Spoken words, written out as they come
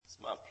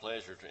my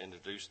pleasure to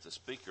introduce the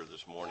speaker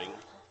this morning.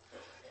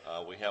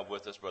 We have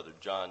with us Brother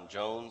John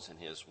Jones and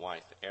his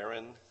wife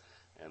Erin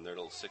and their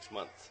little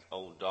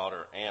 6-month-old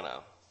daughter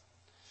Anna.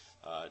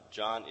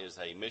 John is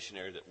a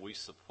missionary that we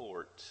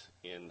support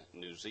in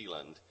New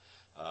Zealand.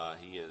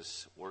 He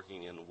is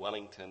working in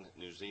Wellington,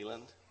 New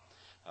Zealand.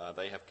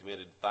 They have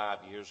committed 5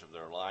 years of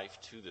their life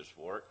to this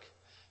work,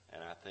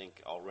 and I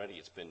think already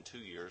it's been 2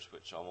 years,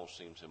 which almost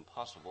seems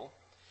impossible.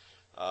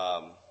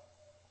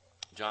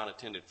 John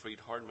attended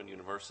Freed-Hardeman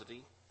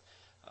University,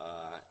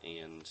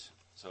 and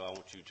so I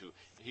want you to,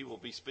 he will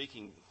be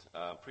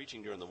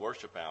preaching during the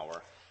worship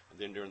hour, and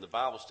then during the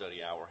Bible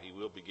study hour, he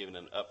will be giving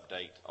an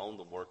update on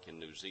the work in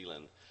New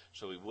Zealand.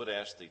 So we would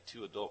ask the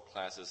 2 adult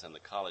classes and the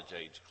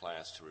college-age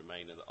class to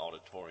remain in the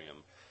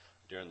auditorium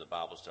during the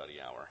Bible study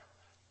hour.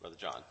 Brother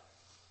John.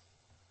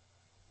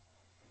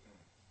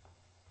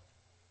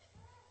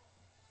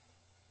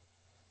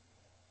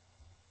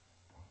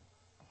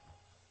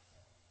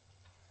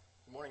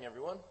 Good morning,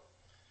 everyone.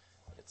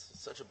 It's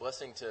such a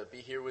blessing to be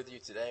here with you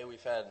today.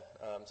 We've had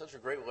such a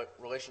great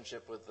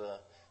relationship with the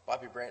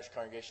Bobby Branch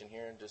congregation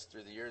here, and just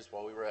through the years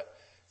while we were at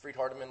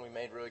Freed-Hardeman, we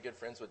made really good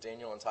friends with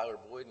Daniel and Tyler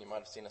Boyd, and you might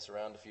have seen us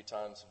around a few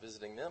times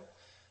visiting them.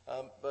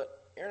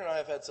 But Aaron and I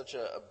have had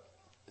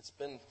it's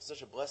been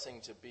such a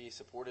blessing to be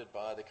supported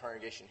by the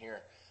congregation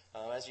here.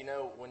 As you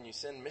know, when you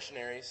send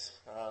missionaries,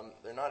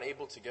 they're not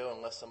able to go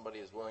unless somebody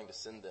is willing to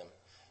send them.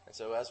 And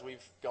so as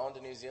we've gone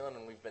to New Zealand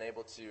and we've been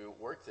able to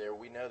work there,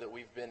 we know that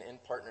we've been in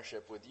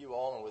partnership with you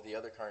all and with the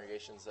other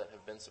congregations that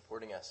have been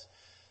supporting us.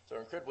 So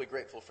we're incredibly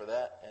grateful for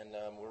that, and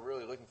we're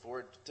really looking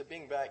forward to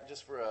being back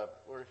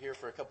we're here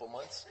for a couple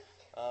months,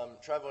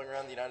 traveling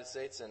around the United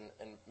States and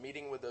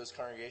meeting with those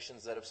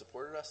congregations that have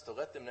supported us to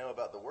let them know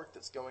about the work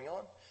that's going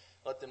on,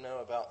 let them know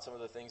about some of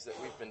the things that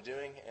we've been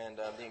doing, and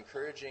the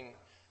encouraging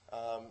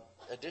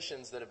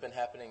additions that have been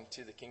happening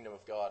to the kingdom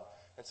of God.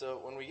 And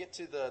so when we get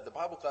to the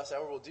Bible class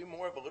hour, we'll do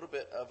more of a little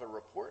bit of a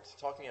report,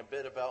 talking a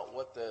bit about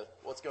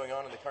what's going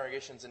on in the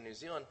congregations in New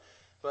Zealand.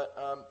 But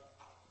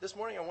this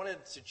morning I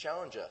wanted to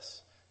challenge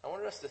us. I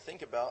wanted us to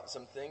think about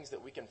some things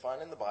that we can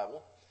find in the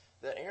Bible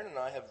that Aaron and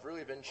I have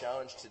really been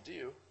challenged to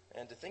do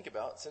and to think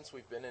about since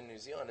we've been in New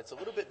Zealand. It's a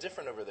little bit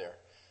different over there.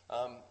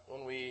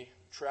 When we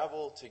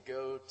travel to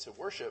go to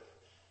worship,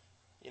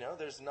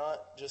 there's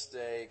not just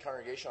a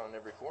congregation on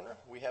every corner.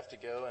 We have to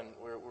go, and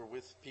we're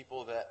with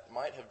people that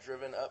might have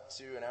driven up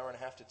to an hour and a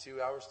half to 2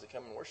 hours to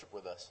come and worship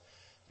with us,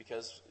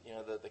 because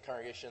the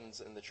congregations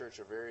in the church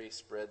are very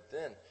spread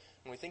thin.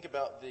 When we think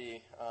about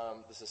the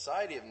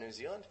society of New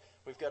Zealand,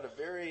 we've got a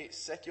very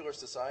secular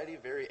society,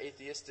 very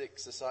atheistic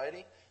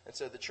society, and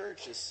so the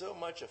church is so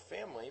much a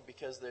family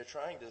because they're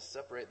trying to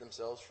separate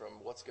themselves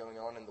from what's going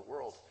on in the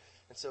world.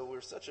 And so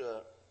we're such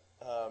a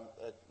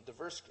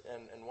diverse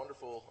and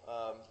wonderful,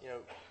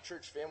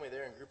 church family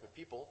there and group of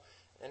people.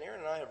 And Aaron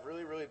and I have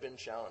really, really been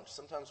challenged.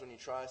 Sometimes when you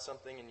try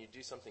something and you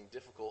do something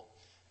difficult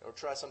or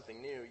try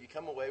something new, you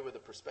come away with a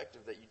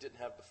perspective that you didn't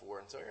have before.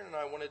 And so Aaron and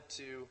I wanted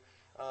to,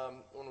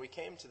 when we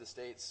came to the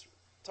States,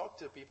 talk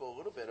to people a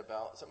little bit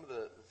about some of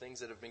the things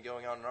that have been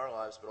going on in our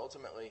lives, but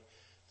ultimately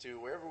to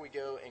wherever we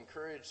go,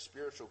 encourage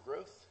spiritual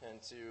growth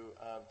and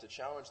to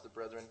challenge the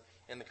brethren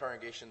in the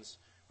congregations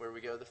where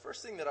we go. The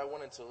first thing that I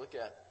wanted to look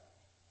at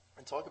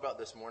and talk about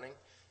this morning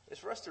is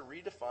for us to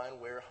redefine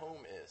where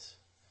home is.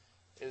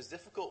 It was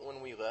difficult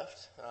when we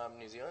left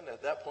New Zealand.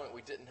 At that point,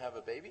 we didn't have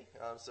a baby,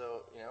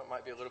 so it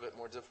might be a little bit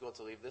more difficult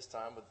to leave this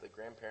time with the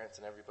grandparents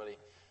and everybody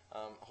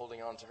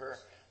holding on to her.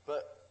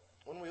 But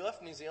when we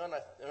left New Zealand,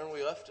 when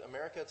we left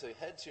America to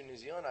head to New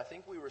Zealand, I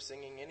think we were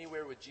singing,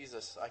 "Anywhere with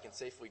Jesus, I can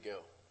safely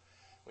go."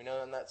 We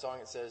know in that song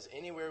it says,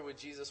 "Anywhere with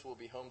Jesus will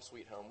be home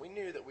sweet home." We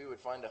knew that we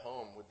would find a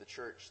home with the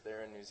church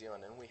there in New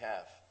Zealand, and we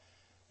have.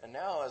 And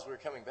now, as we're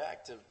coming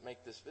back to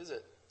make this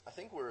visit, I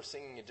think we're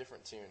singing a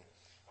different tune.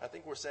 I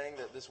think we're saying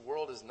that this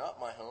world is not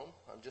my home.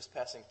 I'm just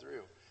passing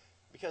through.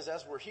 Because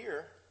as we're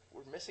here,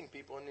 we're missing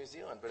people in New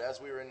Zealand. But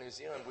as we were in New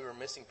Zealand, we were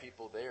missing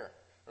people there.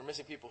 We're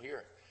missing people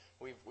here.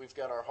 We've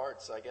got our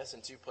hearts, I guess,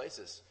 in 2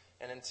 places.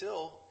 And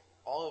until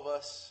all of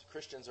us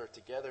Christians are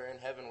together in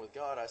heaven with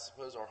God, I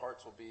suppose our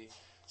hearts will be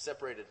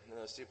separated in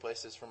those 2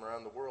 places from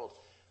around the world.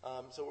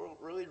 So we're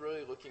really,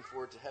 really looking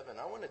forward to heaven.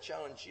 I want to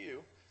challenge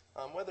you,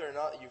 whether or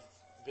not you've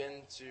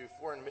been to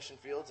foreign mission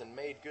fields and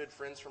made good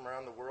friends from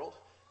around the world,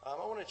 I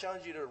want to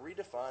challenge you to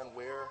redefine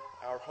where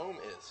our home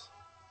is.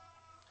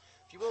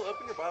 If you will,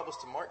 open your Bibles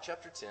to Mark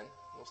chapter 10.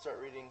 We'll start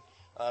reading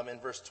in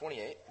verse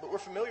 28. But we're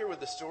familiar with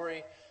the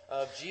story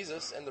of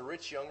Jesus and the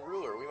rich young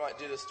ruler. We might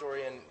do this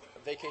story in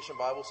Vacation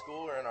Bible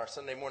School or in our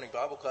Sunday morning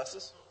Bible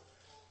classes.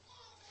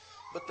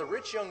 But the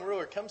rich young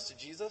ruler comes to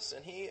Jesus,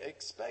 and he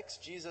expects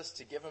Jesus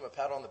to give him a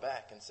pat on the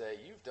back and say,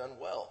 "You've done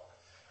well.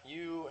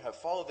 You have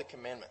followed the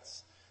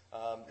commandments."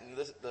 And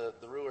the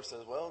ruler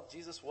says, "Well,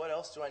 Jesus, what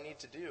else do I need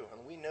to do?"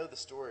 And we know the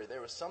story. There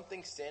was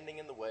something standing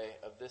in the way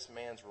of this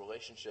man's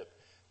relationship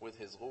with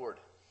his Lord.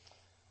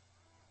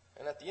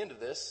 And at the end of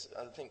this,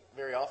 I think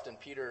very often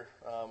Peter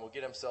will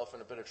get himself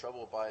in a bit of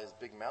trouble by his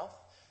big mouth.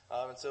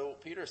 And so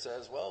Peter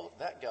says, "Well,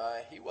 that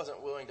guy, he wasn't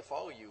willing to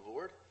follow you,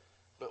 Lord.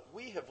 but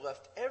we have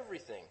left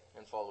everything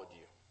and followed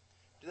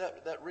you.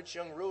 That rich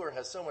young ruler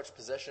has so much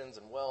possessions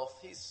and wealth.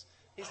 He's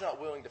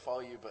not willing to follow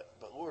you, but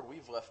Lord,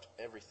 we've left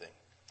everything.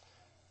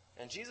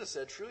 And Jesus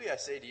said, truly I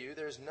say to you,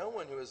 there is no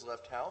one who has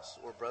left house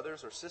or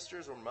brothers or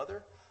sisters or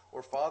mother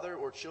or father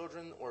or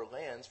children or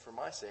lands for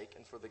my sake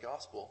and for the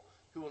gospel,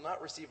 who will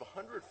not receive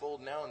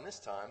 100-fold now in this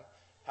time,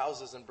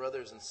 houses and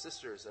brothers and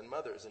sisters and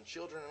mothers and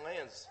children and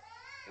lands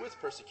with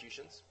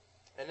persecutions,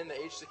 and in the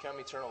age to come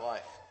eternal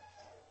life.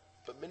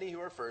 But many who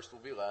are first will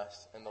be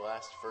last, and the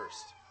last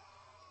first.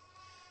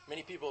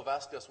 Many people have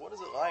asked us, what is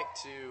it like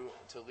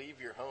to leave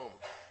your home,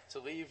 to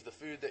leave the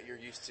food that you're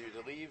used to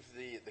leave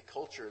the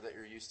culture that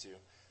you're used to?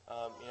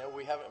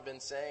 We haven't been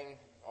saying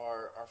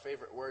our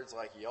favorite words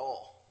like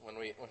y'all when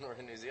we're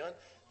in New Zealand.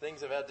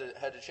 Things have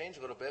had to change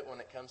a little bit when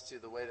it comes to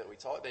the way that we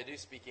talk. They do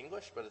speak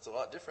English, but it's a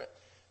lot different.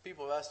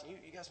 People have asked,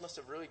 you guys must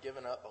have really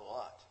given up a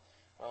lot.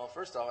 Well,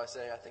 first off,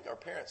 I think our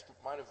parents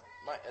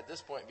might at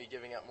this point be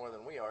giving up more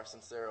than we are,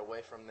 since they're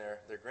away from their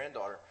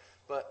granddaughter.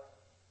 But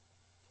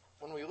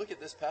when we look at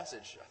this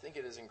passage, I think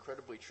it is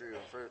incredibly true.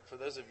 For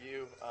those of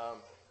you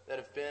that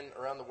have been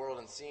around the world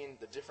and seen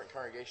the different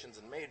congregations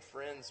and made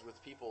friends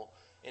with people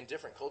in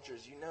different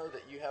cultures, you know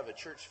that you have a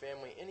church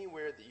family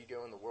anywhere that you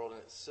go in the world,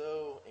 and it's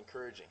so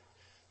encouraging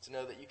to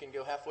know that you can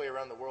go halfway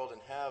around the world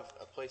and have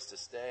a place to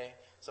stay,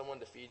 someone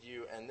to feed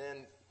you, and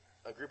then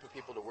a group of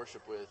people to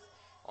worship with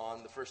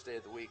on the first day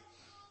of the week.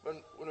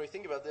 When we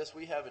think about this,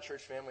 we have a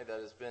church family that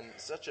has been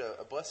such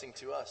a blessing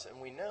to us, and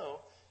we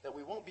know that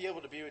we won't be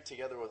able to be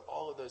together with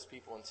all of those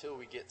people until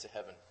we get to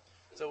heaven.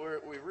 So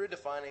we're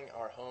redefining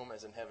our home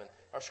as in heaven.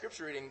 Our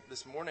scripture reading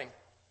this morning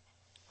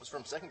was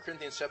from 2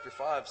 Corinthians chapter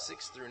 5,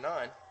 6 through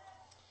 9.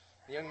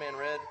 The young man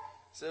read,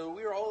 so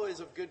we are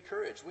always of good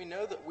courage. We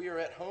know that we are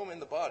at home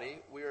in the body.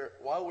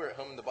 While we're at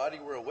home in the body,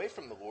 we're away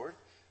from the Lord,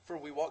 for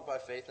we walk by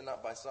faith and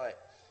not by sight.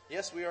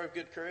 Yes, we are of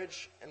good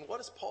courage. And what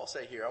does Paul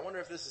say here? I wonder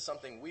if this is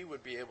something we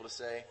would be able to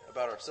say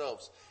about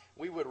ourselves.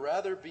 We would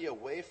rather be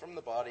away from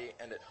the body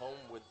and at home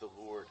with the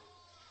Lord.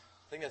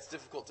 I think that's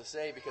difficult to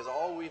say because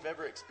all we've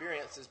ever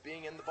experienced is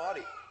being in the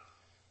body.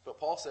 But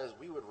Paul says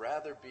we would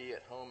rather be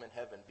at home in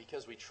heaven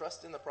because we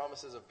trust in the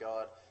promises of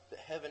God that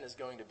heaven is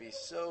going to be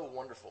so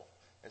wonderful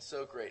and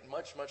so great,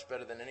 much, much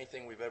better than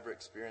anything we've ever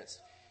experienced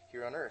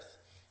here on earth.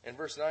 In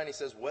verse 9, he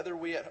says, whether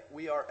we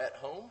are at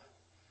home,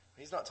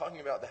 he's not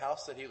talking about the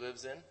house that he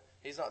lives in.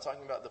 He's not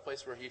talking about the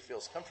place where he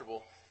feels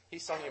comfortable.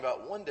 He's talking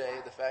about one day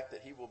the fact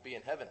that he will be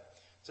in heaven.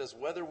 It says,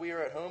 whether we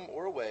are at home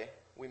or away,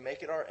 we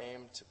make it our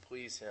aim to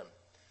please him.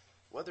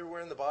 Whether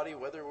we're in the body,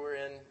 whether we're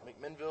in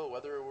McMinnville,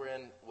 whether we're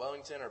in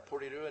Wellington or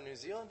Porirua, New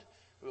Zealand,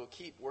 we will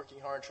keep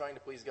working hard trying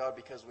to please God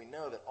because we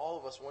know that all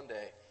of us one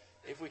day,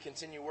 if we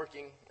continue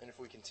working and if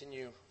we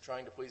continue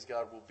trying to please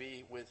God, will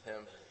be with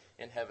him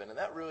in heaven. And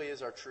that really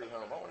is our true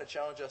home. I want to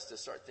challenge us to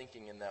start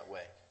thinking in that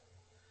way.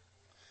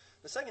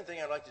 The second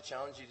thing I'd like to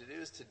challenge you to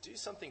do is to do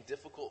something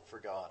difficult for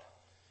God.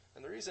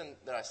 And the reason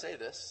that I say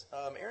this,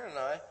 Aaron and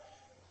I,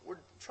 we're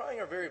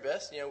trying our very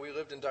best. We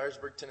lived in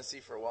Dyersburg,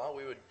 Tennessee for a while.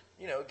 We would,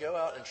 go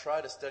out and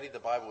try to study the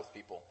Bible with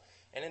people.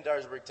 And in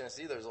Dyersburg,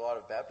 Tennessee, there's a lot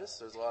of Baptists,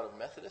 there's a lot of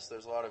Methodists,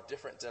 there's a lot of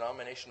different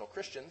denominational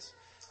Christians.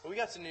 When we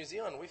got to New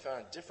Zealand, we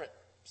found a different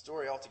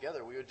story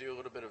altogether. We would do a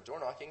little bit of door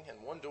knocking,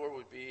 and one door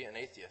would be an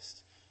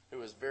atheist who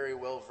was very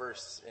well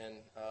versed in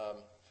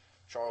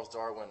Charles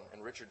Darwin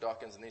and Richard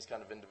Dawkins and these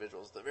kind of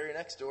individuals. The very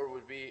next door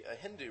would be a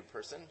Hindu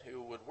person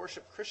who would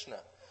worship Krishna.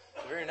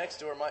 The very next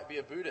door might be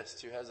a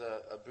Buddhist who has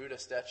a Buddha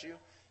statue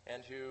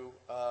and who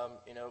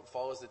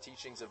follows the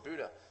teachings of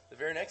Buddha. The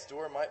very next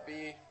door might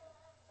be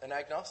an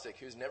agnostic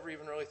who's never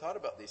even really thought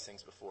about these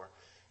things before.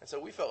 And so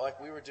we felt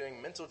like we were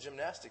doing mental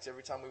gymnastics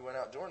every time we went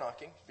out door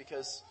knocking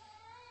because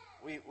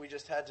we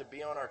just had to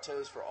be on our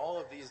toes for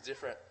all these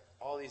different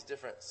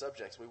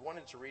subjects. We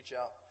wanted to reach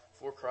out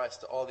for Christ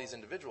to all these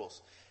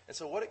individuals. And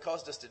so what it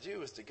caused us to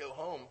do is to go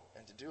home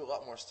and to do a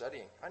lot more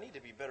studying. I need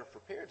to be better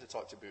prepared to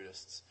talk to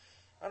Buddhists.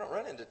 I don't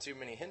run into too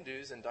many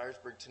Hindus in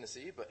Dyersburg,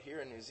 Tennessee, but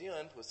here in New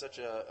Zealand, with such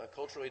a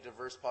culturally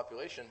diverse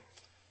population,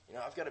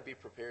 I've got to be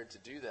prepared to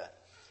do that.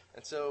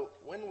 And so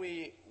when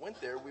we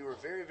went there, we were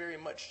very, very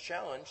much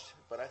challenged,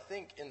 but I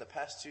think in the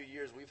past 2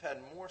 years, we've had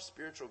more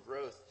spiritual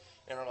growth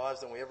in our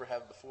lives than we ever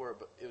have before,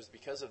 but it was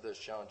because of those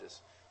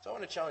challenges. So I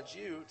want to challenge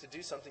you to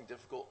do something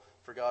difficult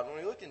for God. When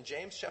we look in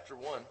James chapter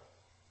 1,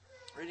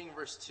 reading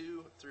verse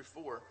 2 through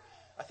 4,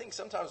 I think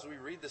sometimes we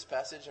read this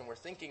passage and we're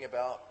thinking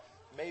about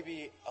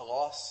maybe a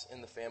loss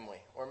in the family,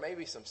 or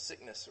maybe some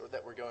sickness or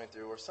that we're going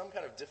through, or some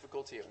kind of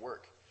difficulty at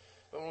work.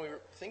 But when we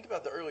think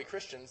about the early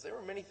Christians, there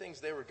were many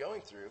things they were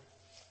going through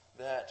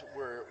that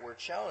were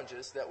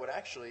challenges that would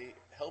actually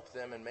help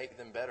them and make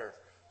them better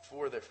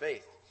for their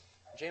faith.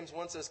 James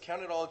 1 says,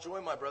 "Count it all joy,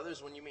 my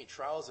brothers, when you meet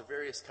trials of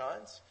various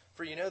kinds,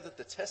 for you know that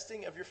the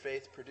testing of your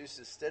faith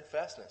produces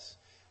steadfastness.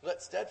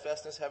 Let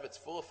steadfastness have its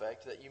full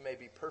effect, that you may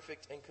be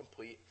perfect and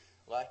complete,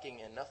 lacking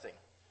in nothing."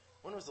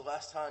 When was the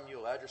last time you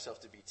allowed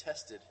yourself to be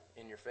tested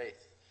in your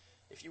faith?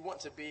 If you want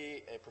to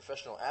be a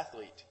professional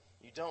athlete,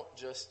 you don't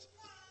just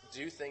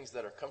do things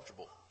that are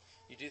comfortable.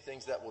 You do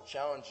things that will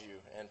challenge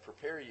you and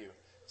prepare you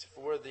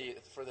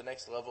perfect for the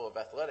next level of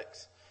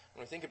athletics.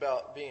 When we think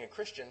about being a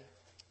Christian,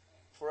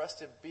 for us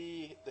to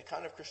be the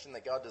kind of Christian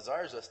that God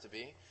desires us to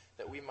be,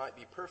 that we might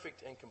be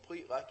perfect and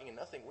complete, lacking in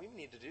nothing, we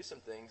need to do some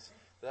things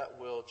that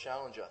will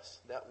challenge us,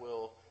 that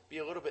will be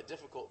a little bit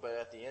difficult, but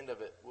at the end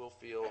of it, we'll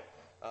feel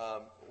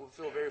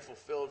very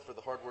fulfilled for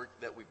the hard work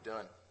that we've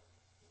done.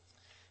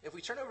 If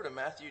we turn over to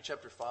Matthew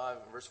chapter 5,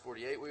 verse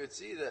 48, we would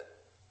see that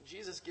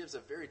Jesus gives a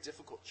very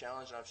difficult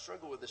challenge, and I've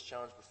struggled with this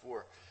challenge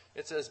before.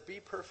 It says, "Be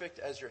perfect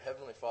as your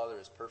heavenly Father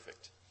is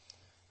perfect."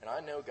 And I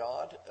know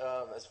God,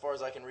 as far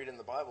as I can read in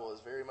the Bible, is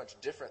very much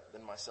different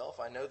than myself.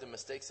 I know the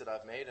mistakes that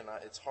I've made, and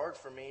it's hard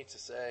for me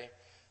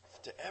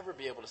to ever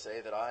be able to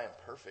say that I am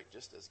perfect,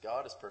 just as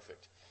God is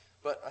perfect.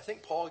 But I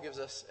think Paul gives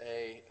us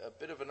a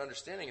bit of an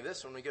understanding of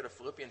this when we go to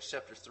Philippians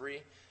chapter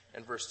 3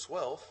 and verse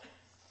 12.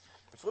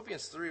 In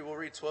Philippians 3, we'll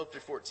read 12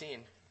 through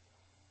 14.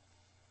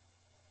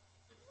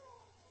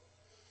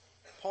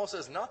 Paul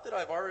says, "Not that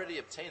I've already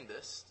obtained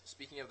this,"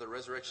 speaking of the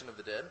resurrection of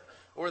the dead,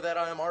 "or that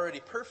I am already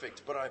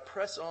perfect, but I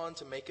press on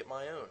to make it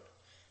my own,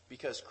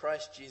 because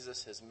Christ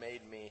Jesus has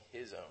made me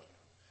his own."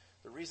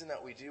 The reason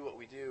that we do what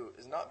we do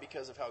is not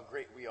because of how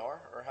great we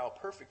are or how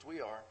perfect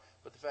we are,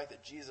 but the fact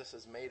that Jesus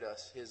has made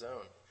us his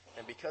own.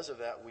 And because of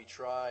that, we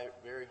try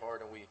very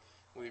hard and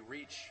we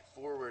reach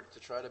forward to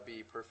try to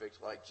be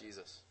perfect like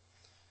Jesus.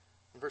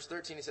 In verse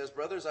 13, he says,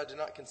 "Brothers, I do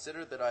not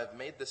consider that I have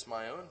made this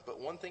my own, but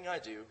one thing I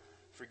do,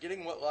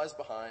 forgetting what lies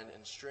behind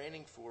and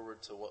straining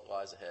forward to what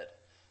lies ahead."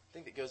 I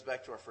think that goes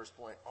back to our first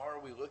point. Are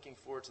we looking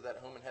forward to that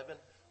home in heaven,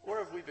 or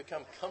have we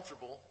become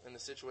comfortable in the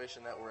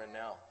situation that we're in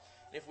now?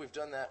 And if we've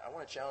done that, I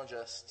want to challenge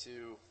us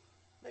to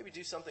maybe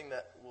do something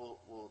that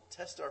will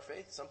test our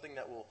faith, something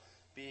that will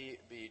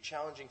be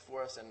challenging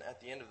for us, and at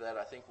the end of that,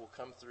 I think we'll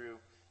come through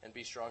and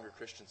be stronger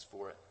Christians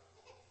for it.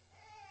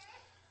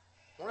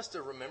 I want us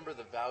to remember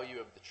the value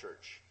of the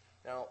church.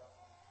 Now,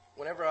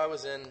 whenever I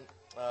was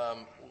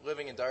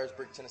living in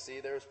Dyersburg,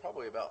 Tennessee, there was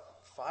probably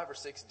about 5 or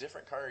 6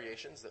 different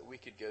congregations that we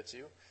could go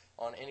to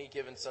on any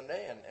given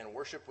Sunday and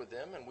worship with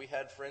them. And we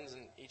had friends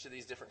in each of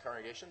these different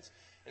congregations.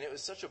 And it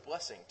was such a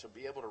blessing to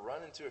be able to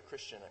run into a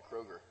Christian at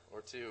Kroger,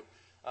 or to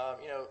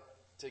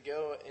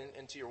go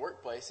into your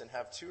workplace and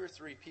have 2 or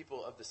 3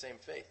 people of the same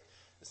faith.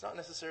 It's not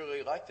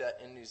necessarily like that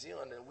in New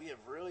Zealand, and we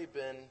have really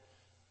been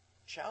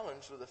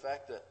challenged with the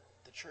fact that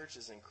the church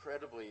is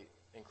incredibly,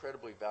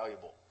 incredibly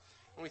valuable.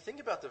 When we think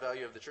about the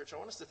value of the church, I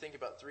want us to think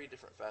about 3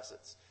 different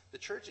facets. The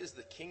church is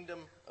the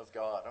kingdom of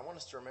God. I want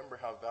us to remember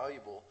how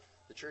valuable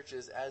the church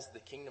is as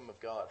the kingdom of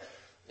God.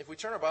 If we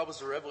turn our Bibles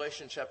to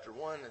Revelation chapter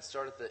 1 and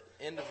start at the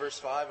end of verse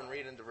 5 and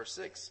read into verse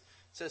 6,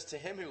 it says, "To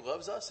him who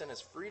loves us and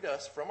has freed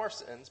us from our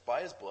sins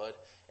by his blood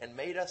and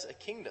made us a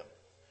kingdom,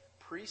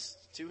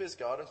 priests to his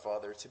God and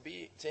Father,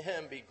 to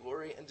him be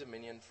glory and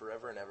dominion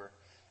forever and ever.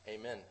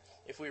 Amen."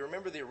 If we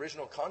remember the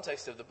original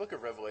context of the book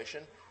of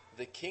Revelation,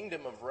 the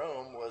kingdom of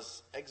Rome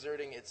was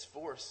exerting its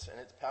force and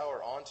its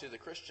power onto the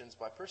Christians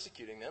by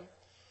persecuting them.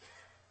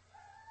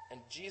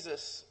 And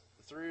Jesus,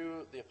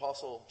 through the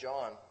Apostle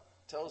John,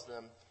 tells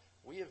them,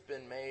 we have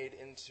been made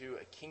into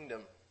a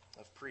kingdom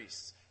of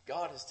priests.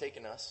 God has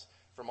taken us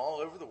from all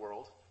over the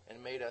world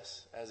and made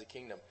us as a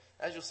kingdom.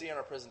 As you'll see in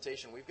our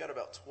presentation, we've got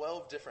about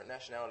 12 different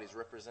nationalities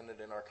represented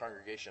in our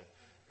congregation.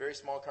 Very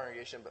small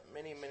congregation, but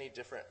many, many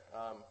different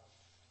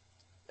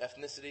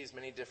ethnicities,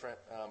 many different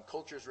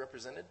cultures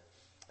represented.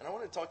 And I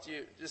want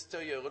to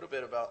tell you a little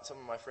bit about some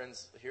of my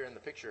friends here in the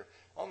picture.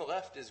 On the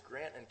left is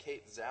Grant and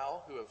Kate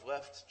Zhao, who have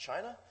left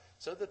China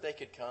so that they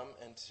could come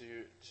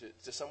into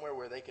to somewhere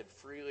where they could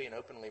freely and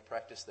openly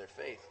practice their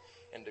faith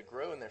and to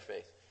grow in their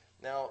faith.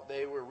 Now,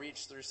 they were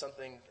reached through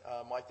something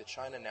like the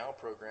China Now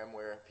program,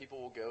 where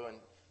people will go and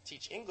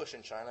teach English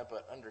in China,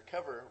 but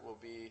undercover will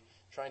be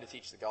trying to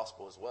teach the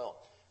gospel as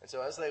well. And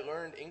so as they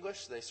learned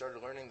English, they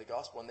started learning the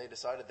gospel, and they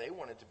decided they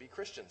wanted to be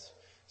Christians.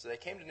 So they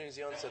came to New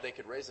Zealand so they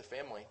could raise a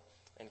family.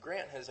 And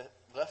Grant has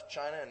left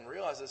China and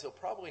realizes he'll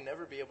probably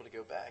never be able to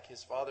go back.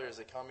 His father is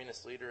a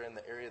communist leader in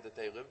the area that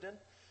they lived in,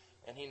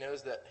 and he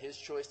knows that his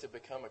choice to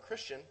become a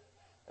Christian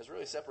has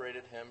really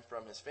separated him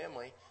from his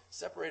family,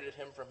 separated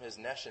him from his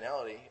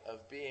nationality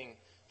of being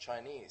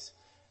Chinese.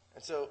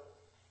 And so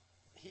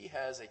he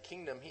has a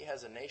kingdom, he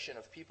has a nation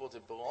of people to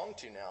belong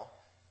to now.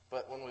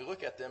 But when we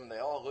look at them, they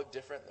all look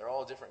different. They're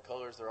all different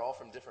colors. They're all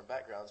from different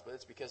backgrounds, but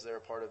it's because they're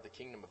a part of the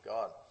kingdom of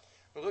God.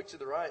 When we look to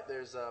the right,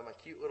 there's a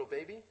cute little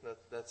baby.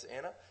 That's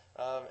Anna.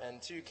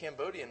 And 2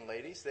 Cambodian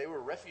ladies. They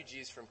were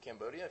refugees from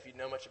Cambodia. If you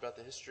know much about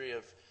the history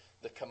of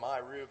the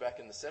Khmer Rouge back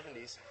in the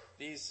 70s,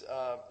 these,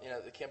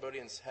 the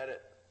Cambodians had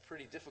it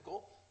pretty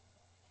difficult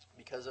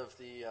because of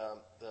the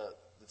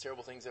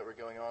terrible things that were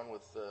going on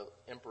with the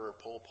Emperor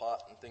Pol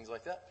Pot and things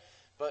like that.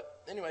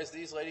 But anyways,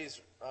 these ladies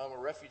were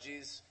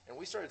refugees, and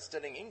we started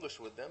studying English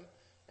with them,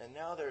 and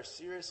now they're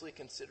seriously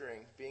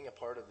considering being a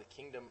part of the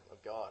kingdom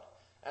of God.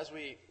 As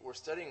we were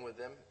studying with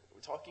them,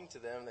 talking to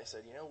them, they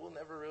said, we'll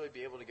never really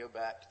be able to go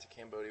back to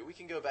Cambodia. We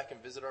can go back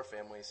and visit our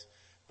families,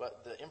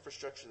 but the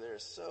infrastructure there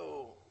is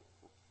so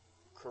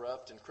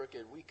corrupt and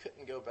crooked, we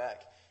couldn't go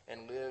back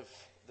and live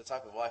the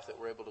type of life that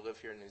we're able to live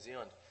here in New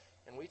Zealand.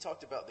 and we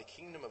talked about the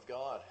kingdom of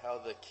God, how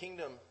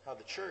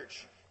the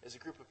church is a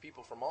group of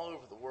people from all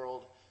over the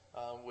world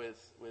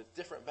with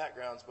different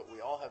backgrounds, but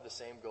we all have the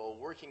same goal,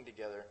 working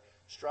together,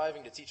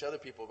 striving to teach other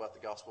people about the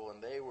gospel,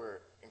 and they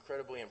were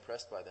incredibly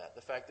impressed by that.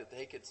 The fact that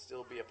they could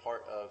still be a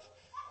part of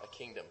a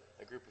kingdom,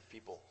 a group of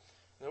people.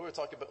 And then we're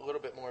going to talk a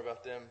little bit more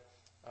about them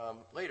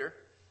later.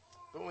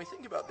 But when we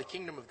think about the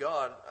kingdom of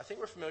God, I think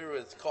we're familiar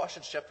with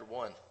Colossians chapter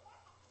 1.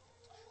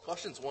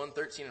 Colossians 1,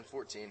 13 and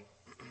 14.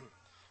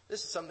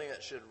 This is something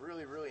that should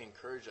really, really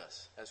encourage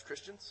us as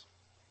Christians.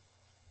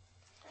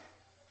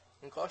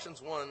 In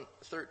Colossians 1,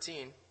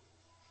 13,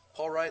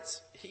 Paul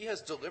writes, "He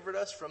has delivered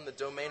us from the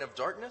domain of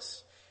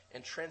darkness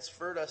and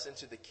transferred us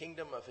into the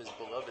kingdom of his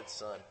beloved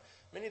Son."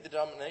 Many of the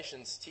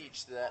denominations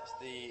teach that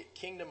the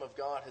kingdom of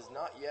God has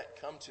not yet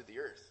come to the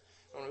earth.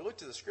 When we look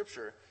to the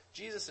scripture,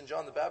 Jesus and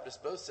John the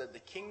Baptist both said the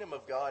kingdom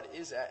of God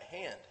is at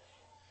hand.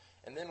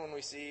 And then when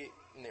we see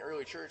in the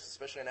early church,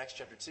 especially in Acts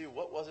chapter 2,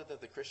 what was it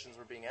that the Christians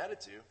were being added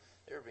to?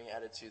 They were being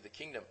added to the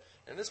kingdom.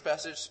 And this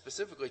passage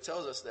specifically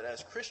tells us that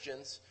as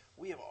Christians,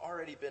 we have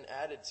already been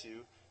added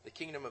to the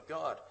kingdom of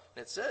God.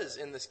 And it says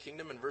in this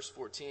kingdom in verse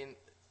 14,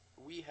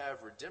 we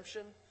have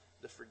redemption,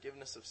 the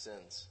forgiveness of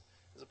sins.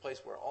 It's a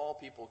place where all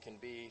people can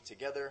be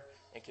together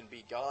and can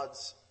be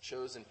God's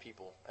chosen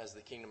people as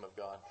the kingdom of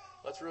God.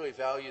 Let's really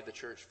value the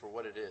church for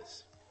what it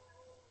is.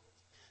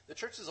 The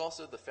church is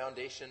also the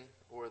foundation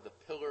or the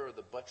pillar or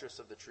the buttress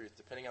of the truth,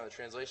 depending on the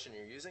translation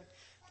you're using.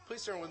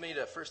 Please turn with me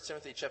to 1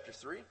 Timothy chapter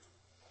 3,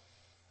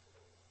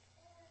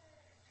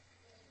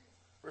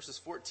 verses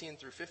 14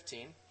 through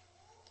 15.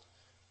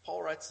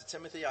 Paul writes to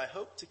Timothy, "I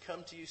hope to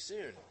come to you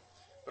soon,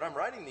 but I'm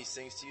writing these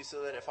things to you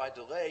so that if I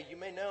delay, you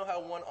may know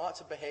how one ought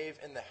to behave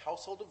in the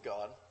household of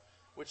God,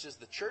 which is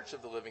the church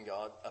of the living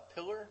God, a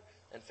pillar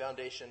and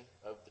foundation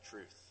of the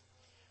truth."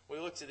 We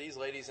look to these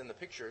ladies in the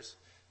pictures.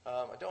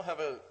 I don't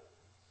have a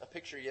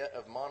picture yet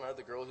of Mana,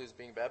 the girl who's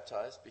being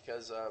baptized,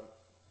 because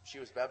she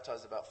was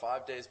baptized about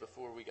 5 days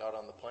before we got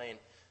on the plane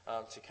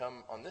to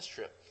come on this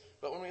trip.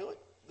 But when we look,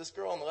 this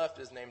girl on the left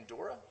is named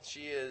Dora.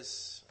 She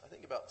is, I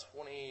think, about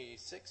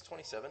 26,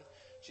 27.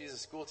 She's a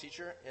school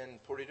teacher in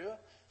Porirua.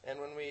 And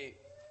when we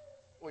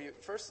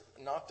first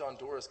knocked on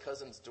Dora's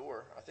cousin's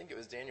door, I think it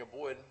was Daniel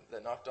Boyd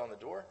that knocked on the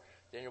door.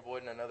 Daniel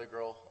Boyd and another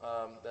girl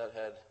that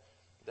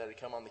had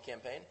come on the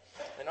campaign.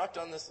 They knocked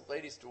on this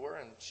lady's door,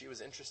 and she was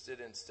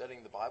interested in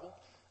studying the Bible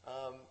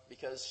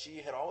because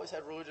she had always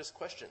had religious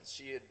questions.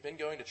 She had been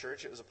going to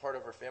church. It was a part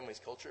of her family's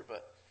culture,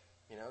 but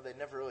they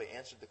never really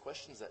answered the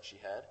questions that she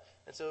had.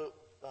 And so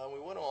we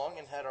went along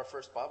and had our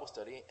first Bible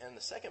study. And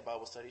the second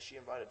Bible study, she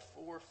invited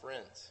 4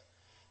 friends.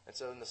 And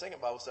so in the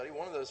second Bible study,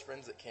 one of those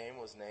friends that came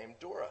was named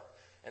Dora.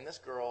 And this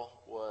girl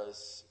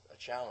was a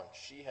challenge.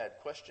 She had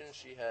questions.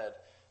 She had,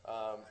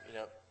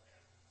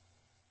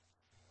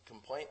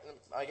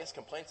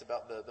 complaints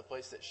about the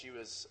place that she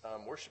was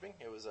worshiping.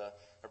 It was a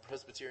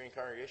Presbyterian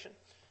congregation.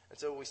 And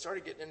so we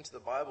started getting into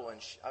the Bible,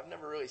 and I've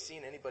never really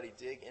seen anybody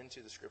dig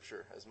into the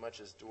Scripture as much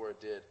as Dora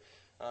did.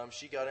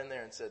 She got in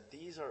there and said,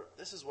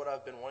 this is what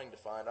I've been wanting to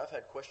find. I've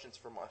had questions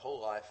for my whole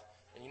life,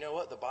 and you know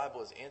what? The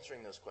Bible is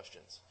answering those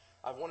questions.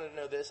 I've wanted to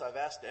know this. I've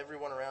asked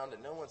everyone around,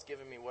 and no one's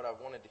given me what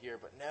I've wanted to hear,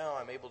 but now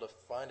I'm able to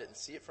find it and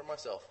see it for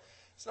myself.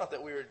 It's not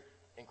that we were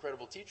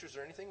incredible teachers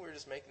or anything. We were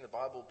just making the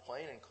Bible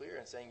plain and clear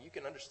and saying you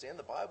can understand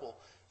the Bible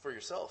for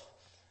yourself.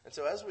 And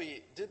so as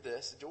we did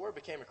this, Dora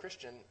became a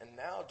Christian, and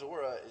now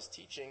Dora is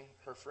teaching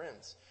her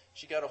friends.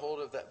 She got a hold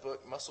of that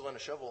book, Muscle and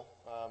a Shovel.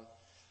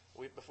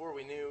 Before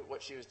we knew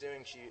what she was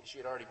doing, she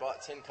had already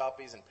bought 10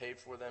 copies and paid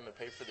for them and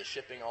paid for the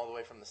shipping all the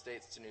way from the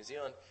States to New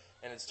Zealand,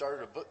 and had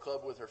started a book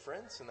club with her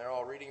friends, and they're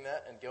all reading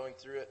that and going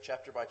through it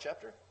chapter by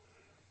chapter.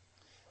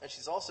 And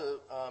she's also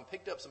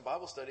picked up some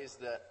Bible studies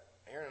that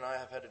Aaron and I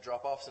have had to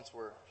drop off since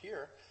we're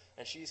here,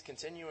 and she's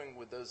continuing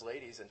with those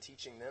ladies and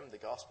teaching them the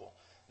gospel.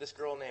 This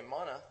girl named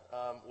Mana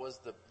was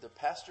the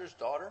pastor's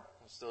daughter,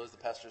 still is the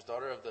pastor's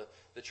daughter of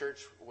the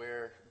church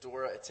where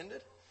Dora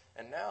attended,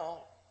 and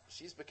now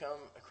she's become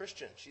a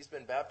Christian. She's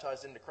been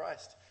baptized into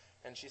Christ,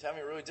 and she's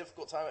having a really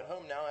difficult time at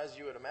home now, as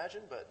you would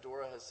imagine, but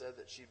Dora has said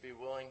that she'd be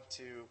willing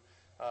to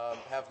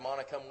have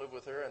Mana come live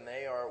with her, and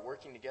they are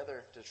working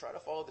together to try to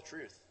follow the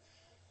truth.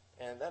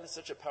 And that is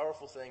such a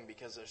powerful thing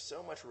because there's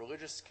so much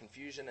religious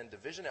confusion and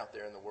division out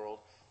there in the world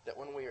that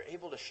when we are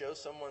able to show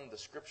someone the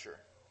Scripture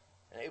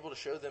and able to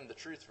show them the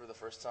truth for the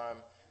first time,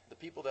 the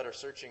people that are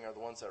searching are the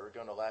ones that are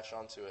going to latch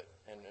onto it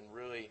and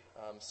really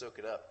soak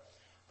it up.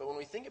 But when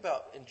we think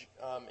about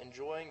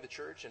enjoying the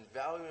church and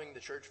valuing the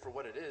church for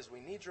what it is,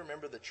 we need to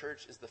remember the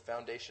church is the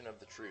foundation of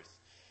the truth.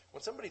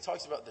 When somebody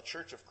talks about the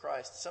church of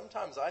Christ,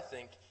 sometimes I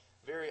think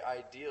very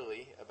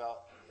ideally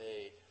about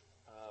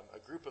a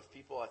group of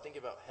people. I think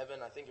about heaven.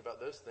 I think about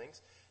those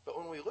things. But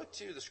when we look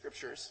to the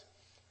Scriptures,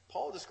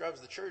 Paul describes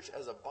the church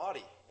as a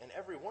body, and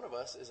every one of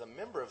us is a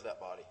member of that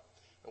body.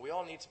 And we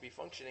all need to be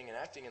functioning and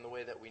acting in the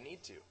way that we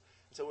need to.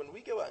 And so when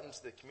we go out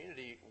into the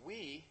community,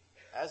 we,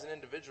 as an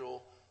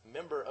individual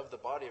member of the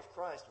body of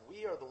Christ,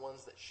 we are the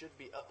ones that should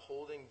be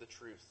upholding the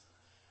truth.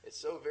 It's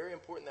so very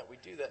important that we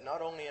do that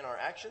not only in our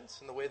actions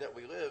and the way that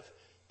we live,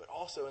 but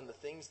also in the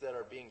things that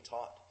are being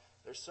taught.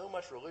 There's so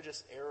much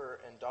religious error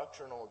and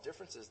doctrinal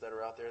differences that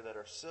are out there that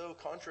are so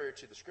contrary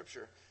to the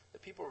Scripture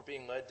that people are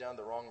being led down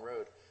the wrong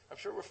road. I'm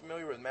sure we're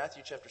familiar with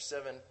Matthew chapter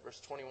 7, verse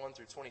 21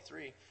 through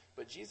 23,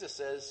 but Jesus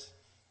says,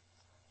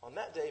 on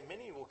that day,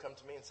 many will come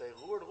to me and say,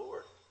 Lord,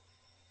 Lord.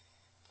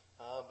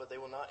 But they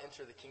will not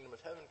enter the kingdom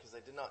of heaven because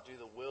they did not do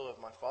the will of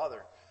my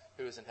Father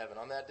who is in heaven.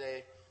 On that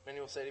day, many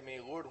will say to me,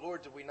 Lord,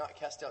 Lord, did we not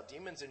cast out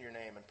demons in your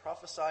name and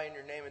prophesy in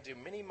your name and do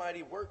many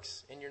mighty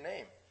works in your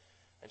name?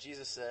 And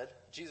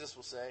Jesus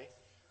will say,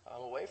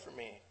 away from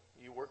me,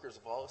 you workers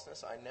of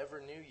lawlessness, I never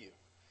knew you.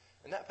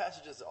 And that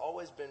passage has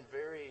always been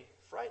very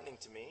frightening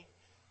to me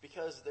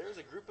because there's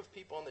a group of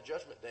people on the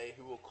judgment day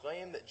who will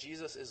claim that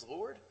Jesus is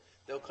Lord.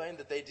 They'll claim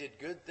that they did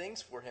good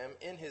things for him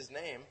in his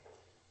name.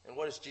 And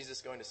what is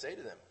Jesus going to say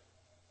to them?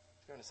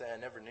 He's going to say, I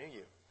never knew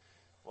you.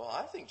 Well,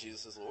 I think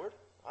Jesus is Lord.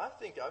 I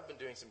think I've been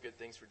doing some good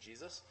things for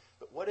Jesus.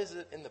 But what is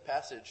it in the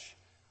passage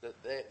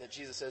that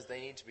Jesus says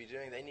they need to be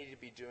doing? They need to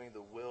be doing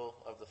the will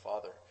of the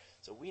Father.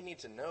 So we need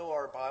to know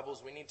our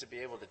Bibles. We need to be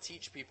able to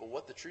teach people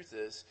what the truth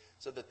is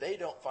so that they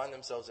don't find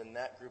themselves in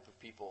that group of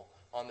people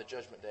on the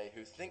judgment day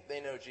who think they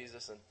know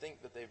Jesus and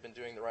think that they've been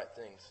doing the right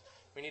things.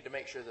 We need to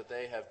make sure that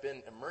they have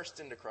been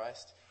immersed into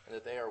Christ and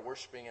that they are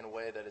worshiping in a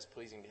way that is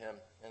pleasing to him.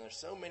 And there's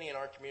so many in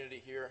our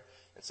community here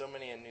and so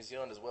many in New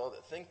Zealand as well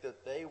that think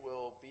that they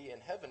will be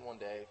in heaven one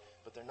day,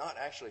 but they're not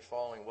actually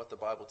following what the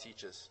Bible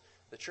teaches.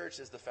 The church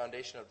is the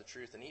foundation of the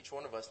truth, and each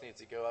one of us needs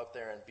to go out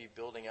there and be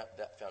building up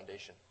that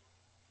foundation.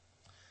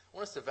 I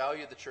want us to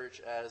value the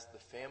church as the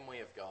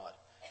family of God.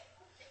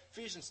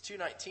 Ephesians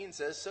 2:19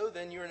 says, so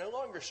then you are no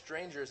longer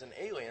strangers and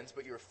aliens,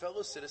 but you are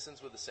fellow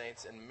citizens with the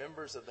saints and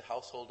members of the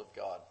household of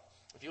God.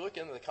 If you look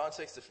into the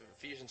context of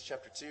Ephesians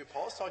chapter 2,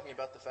 Paul's talking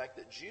about the fact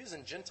that Jews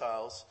and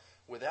Gentiles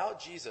without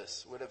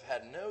Jesus would have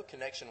had no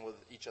connection with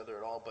each other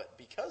at all, but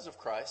because of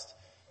Christ,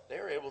 they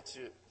are able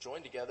to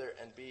join together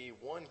and be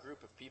one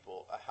group of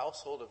people, a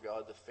household of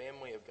God, the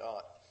family of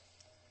God.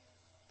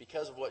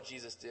 Because of what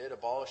Jesus did,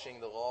 abolishing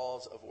the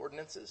laws of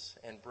ordinances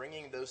and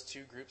bringing those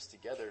two groups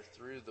together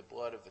through the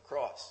blood of the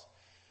cross.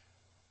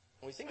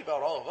 When we think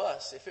about all of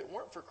us, if it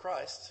weren't for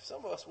Christ,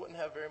 some of us wouldn't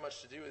have very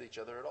much to do with each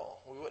other at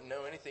all. We wouldn't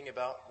know anything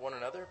about one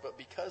another, but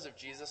because of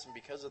Jesus and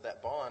because of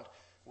that bond,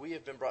 we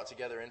have been brought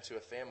together into a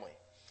family.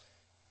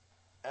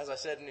 As I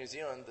said in New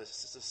Zealand, the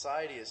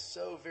society is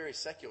so very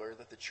secular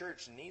that the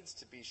church needs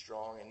to be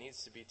strong and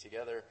needs to be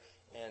together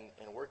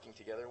and working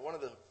together. One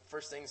of the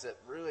first things that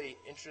really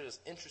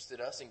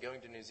interested us in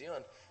going to New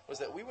Zealand was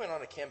that we went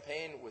on a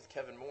campaign with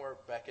Kevin Moore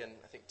back in,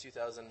 I think,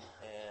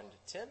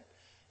 2010.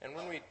 And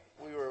when we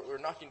were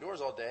knocking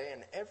doors all day,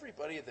 and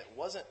everybody that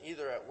wasn't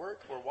either at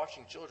work or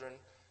watching children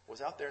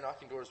was out there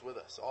knocking doors with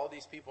us, all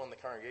these people in the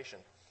congregation.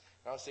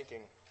 And I was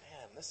thinking,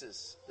 man, this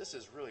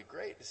is really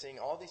great, seeing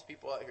all these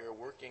people out here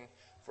working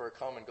for a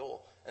common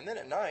goal. And then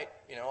at night,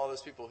 all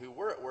those people who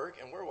were at work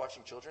and were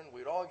watching children,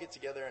 we'd all get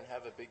together and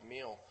have a big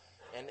meal.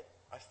 And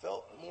I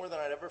felt more than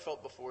I'd ever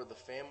felt before the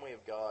family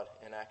of God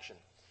in action.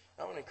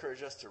 I want to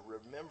encourage us to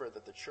remember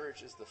that the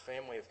church is the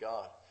family of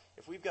God.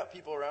 If we've got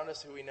people around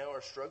us who we know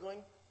are struggling,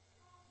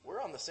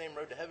 we're on the same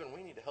road to heaven.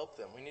 We need to help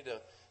them. We need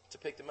to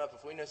pick them up.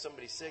 If we know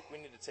somebody's sick, we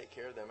need to take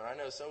care of them. And I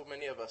know so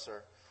many of us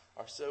are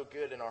so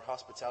good in our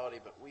hospitality,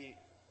 but we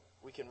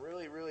can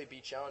really, really be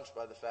challenged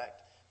by the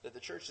fact that the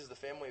church is the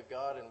family of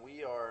God and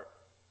we are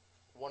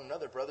one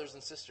another, brothers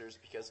and sisters,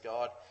 because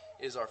God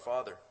is our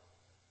Father.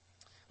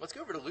 Let's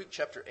go over to Luke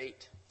chapter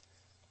 8.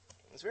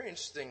 It's very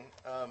interesting.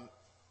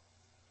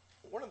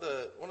 One of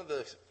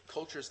the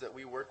cultures that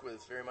we work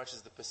with very much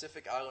is the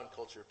Pacific Island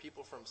culture.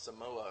 People from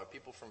Samoa, or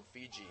people from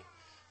Fiji,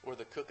 or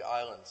the Cook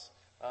Islands,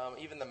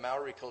 even the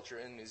Maori culture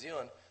in New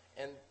Zealand.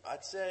 And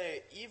I'd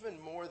say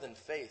even more than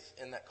faith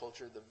in that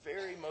culture, the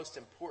very most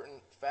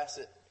important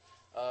facet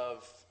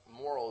of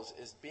morals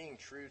is being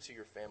true to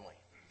your family.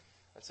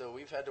 And so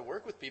we've had to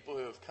work with people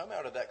who have come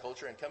out of that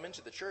culture and come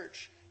into the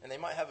church, and they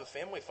might have a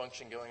family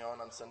function going on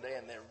Sunday,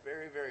 and they're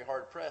very, very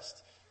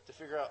hard-pressed to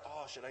figure out,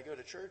 should I go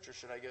to church or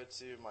should I go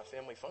to my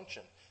family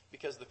function?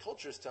 Because the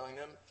culture is telling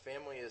them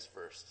family is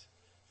first.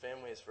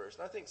 Family is first.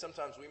 And I think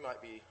sometimes we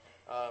might be,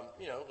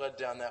 led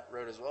down that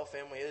road as well.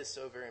 Family is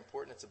so very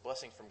important. It's a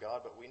blessing from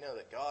God, but we know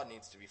that God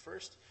needs to be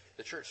first.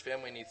 The church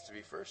family needs to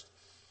be first.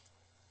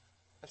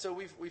 And so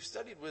we've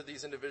studied with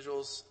these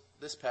individuals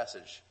this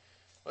passage.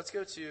 Let's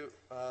go to,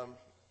 I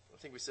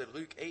think we said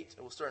Luke 8,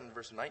 and we'll start in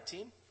verse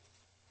 19.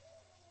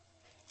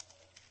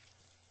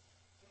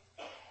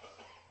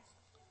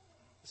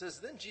 It says,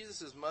 then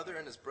Jesus' mother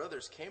and his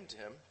brothers came to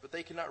him, but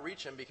they could not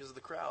reach him because of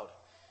the crowd.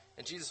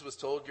 And Jesus was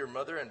told, your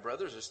mother and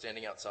brothers are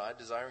standing outside,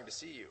 desiring to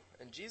see you.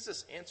 And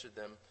Jesus answered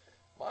them,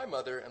 my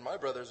mother and my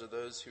brothers are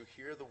those who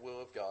hear the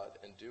will of God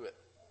and do it.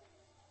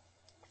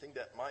 I think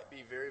that might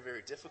be very,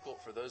 very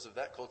difficult for those of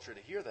that culture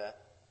to hear that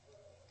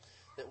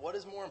what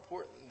is more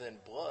important than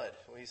blood?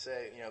 We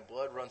say,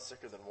 blood runs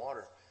thicker than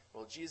water.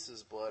 Well,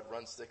 Jesus' blood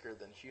runs thicker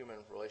than human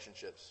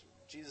relationships.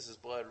 Jesus'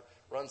 blood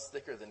runs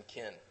thicker than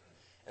kin.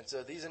 And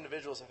so these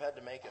individuals have had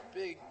to make a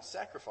big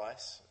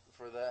sacrifice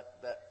for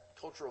that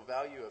cultural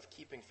value of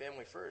keeping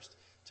family first.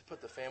 to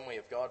put the family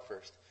of God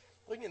first.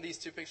 Looking at these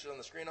two pictures on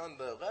the screen, on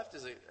the left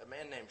is a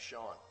man named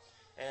Sean.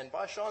 And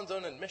by Sean's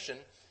own admission,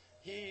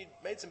 he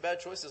made some bad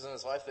choices in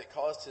his life that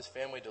caused his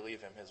family to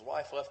leave him. His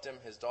wife left him.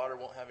 His daughter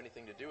won't have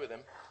anything to do with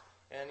him.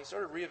 And he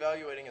started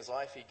reevaluating his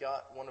life. He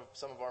got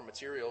some of our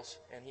materials,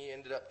 and he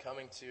ended up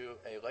coming to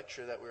a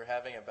lecture that we were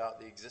having about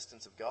the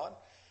existence of God.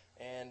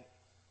 And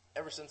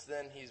ever since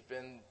then, he's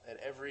been at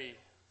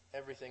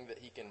everything that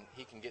he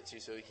can get to,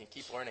 so he can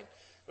keep learning.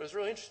 But it was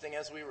really interesting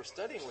as we were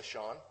studying with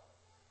Sean.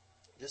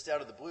 Just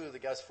out of the blue, the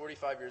guy's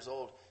 45 years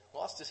old,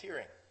 lost his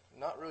hearing.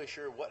 Not really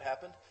sure what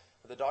happened.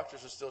 The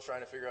doctors are still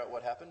trying to figure out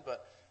what happened,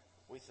 but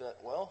we thought,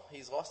 well,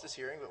 he's lost his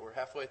hearing, but we're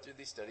halfway through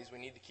these studies. We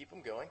need to keep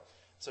him going.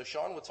 So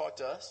Sean would talk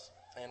to us,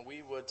 and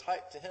we would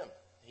type to him.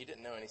 He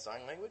didn't know any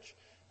sign language.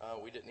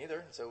 We didn't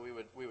either. So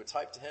we would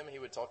type to him, he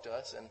would talk to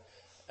us, and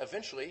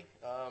eventually,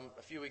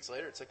 a few weeks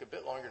later, it took a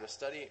bit longer to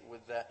study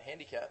with that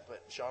handicap,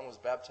 but Sean was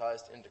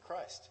baptized into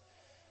Christ.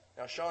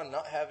 Now, Sean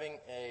not having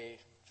a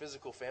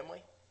physical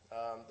family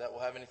that will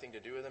have anything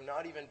to do with him,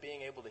 not even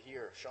being able to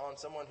hear. Sean,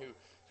 someone who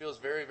feels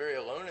very, very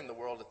alone in the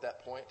world at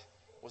that point,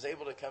 was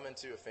able to come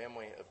into a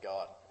family of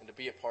God and to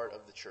be a part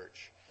of the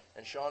church.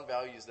 And Sean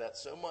values that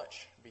so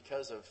much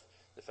because of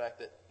the fact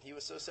that he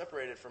was so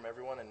separated from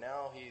everyone, and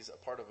now he's a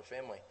part of a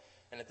family.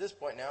 And at this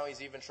point now,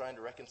 he's even trying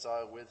to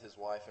reconcile with his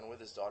wife and with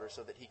his daughter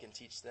so that he can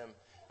teach them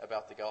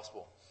about the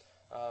gospel.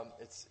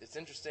 It's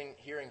interesting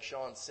hearing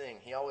Sean sing.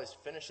 He always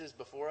finishes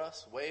before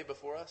us, way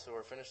before us,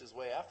 or finishes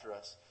way after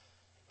us.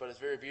 But it's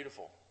very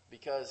beautiful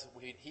because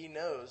he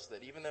knows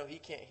that even though he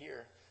can't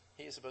hear,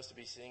 he is supposed to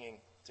be singing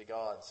to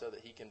God so that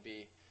he can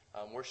be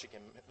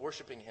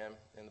worshiping him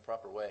in the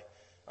proper way.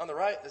 On the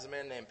right is a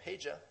man named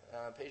Peja.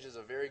 Peja is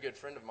a very good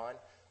friend of mine.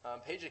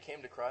 Peja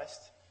came to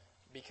Christ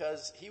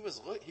because he was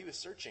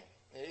searching.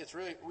 It's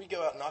really, we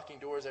go out knocking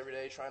doors every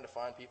day trying to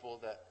find people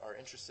that are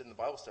interested in the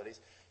Bible studies.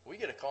 We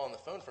get a call on the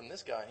phone from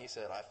this guy, and he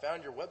said, I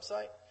found your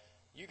website.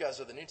 You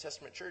guys are the New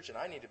Testament church, and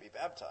I need to be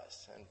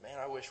baptized. And man,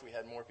 I wish we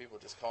had more people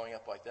just calling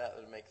up like that.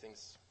 That would make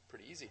things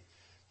pretty easy.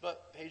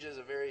 But Peja is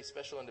a very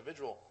special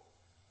individual.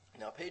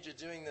 Now, Peja,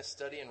 doing this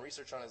study and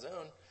research on his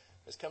own,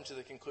 has come to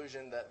the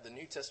conclusion that the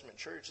New Testament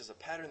church is a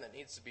pattern that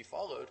needs to be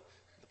followed.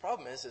 The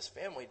problem is his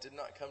family did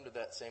not come to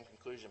that same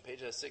conclusion.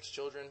 Peja has 6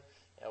 children,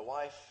 a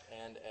wife,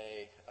 and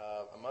a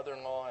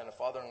mother-in-law and a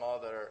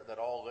father-in-law that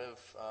all live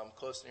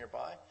close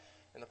nearby.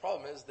 And the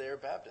problem is they're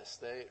Baptists.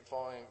 They're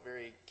following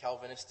very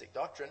Calvinistic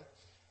doctrine.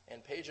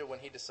 And Peja, when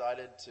he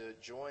decided to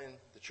join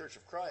the Church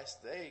of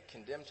Christ, they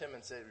condemned him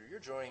and said, you're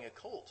joining a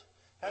cult.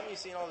 Haven't you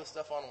seen all this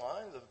stuff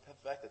online? The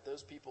fact that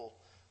those people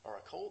are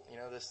a cult,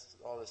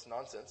 all this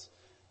nonsense.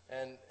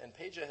 And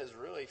Peja has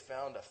really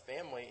found a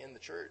family in the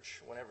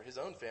church whenever his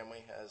own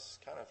family has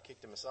kind of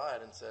kicked him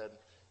aside and said,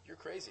 you're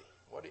crazy.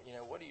 What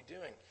are you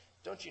doing?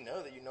 Don't you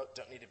know that you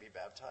don't need to be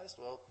baptized?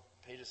 Well,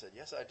 Peja said,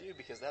 yes, I do,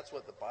 because that's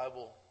what the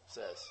Bible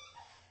says.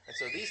 And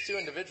so these two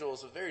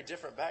individuals with very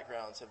different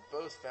backgrounds have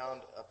both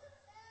found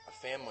a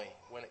family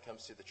when it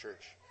comes to the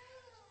church.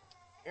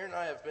 Aaron and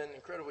I have been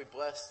incredibly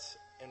blessed,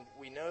 and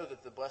we know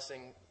that the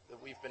blessing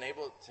that we've been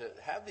able to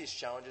have these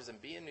challenges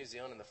and be in New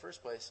Zealand in the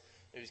first place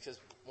is because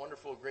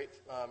wonderful, great,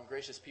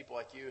 gracious people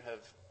like you have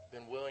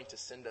been willing to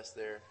send us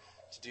there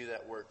to do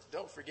that work.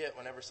 Don't forget,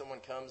 whenever someone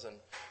comes and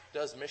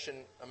does a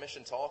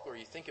mission talk, or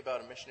you think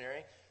about a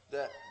missionary,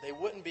 that they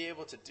wouldn't be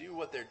able to do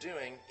what they're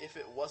doing if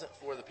it wasn't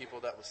for the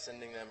people that was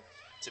sending them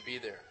to be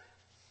there.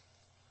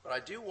 But I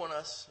do want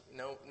us,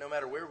 no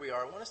matter where we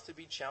are, I want us to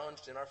be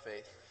challenged in our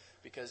faith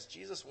because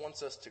Jesus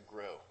wants us to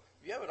grow.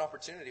 If you have an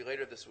opportunity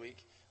later this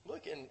week,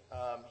 look in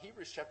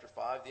Hebrews chapter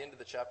 5, the end of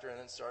the chapter, and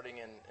then starting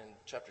in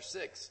chapter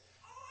 6,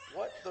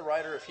 what the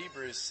writer of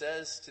Hebrews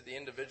says to the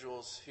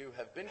individuals who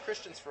have been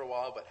Christians for a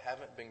while but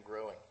haven't been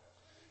growing.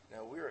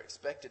 Now, we are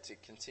expected to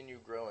continue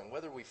growing.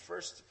 Whether we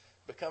first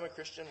become a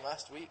Christian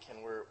last week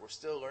and we're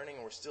still learning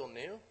and we're still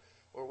new,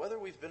 or whether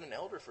we've been an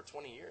elder for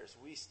 20 years,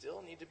 we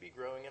still need to be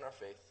growing in our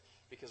faith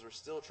because we're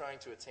still trying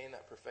to attain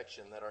that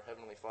perfection that our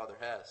Heavenly Father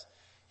has.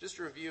 Just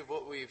a review of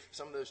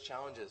some of those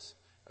challenges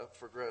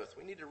for growth.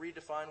 We need to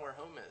redefine where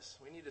home is.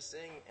 We need to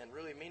sing and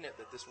really mean it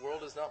that this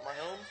world is not my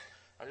home.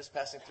 I'm just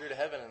passing through to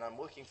heaven, and I'm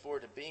looking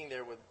forward to being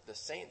there with the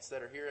saints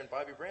that are here in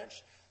Bobby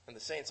Branch and the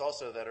saints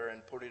also that are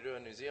in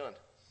Porirua, New Zealand.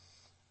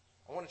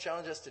 I want to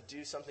challenge us to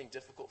do something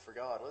difficult for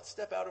God. Let's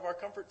step out of our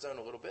comfort zone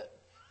a little bit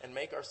and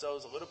make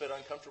ourselves a little bit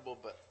uncomfortable,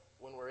 but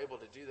when we're able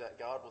to do that,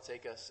 God will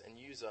take us and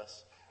use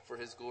us for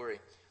His glory.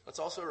 Let's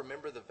also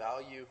remember the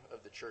value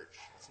of the church.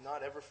 Let's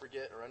not ever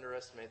forget or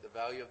underestimate the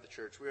value of the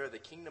church. We are the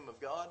kingdom of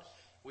God.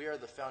 We are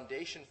the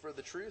foundation for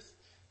the truth.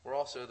 We're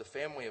also the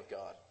family of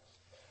God.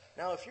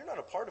 Now, if you're not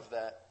a part of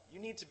that, you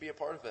need to be a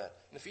part of that.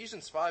 In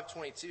Ephesians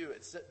 5:22,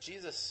 it's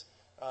Jesus.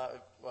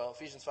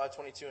 Ephesians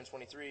 5:22 and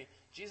 23,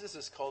 Jesus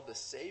is called the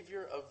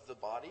Savior of the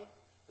body,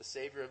 the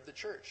Savior of the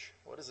church.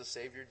 What does a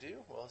Savior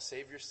do? Well, a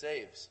Savior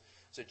saves.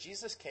 So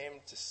Jesus came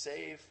to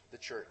save the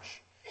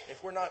church.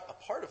 If we're not a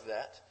part of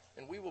that,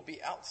 then we will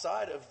be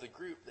outside of the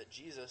group that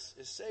Jesus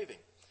is saving.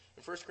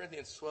 In 1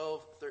 Corinthians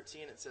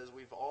 12:13, it says,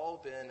 we've all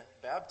been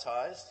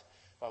baptized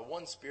by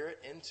one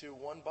Spirit into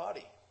one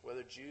body,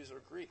 whether Jews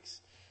or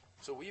Greeks.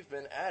 So we've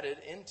been added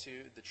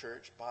into the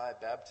church by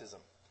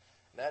baptism.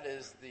 That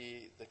is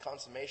the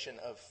consummation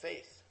of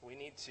faith. We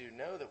need to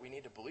know that we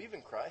need to believe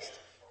in Christ.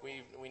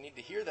 We need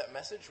to hear that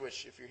message,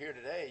 which if you're here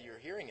today, you're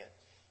hearing it.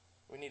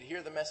 We need to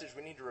hear the message.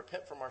 We need to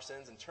repent from our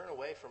sins and turn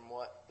away from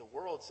what the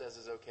world says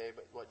is okay,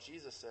 but what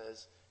Jesus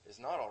says is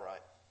not all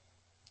right.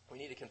 We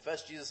need to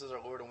confess Jesus as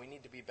our Lord, and we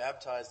need to be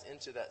baptized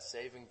into that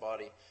saving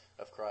body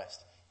of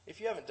Christ. If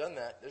you haven't done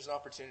that, there's an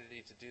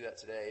opportunity to do that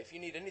today. If you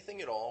need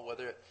anything at all,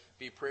 whether it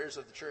be prayers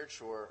of the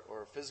church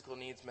or physical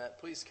needs met,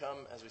 please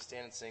come as we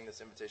stand and sing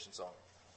this invitation song.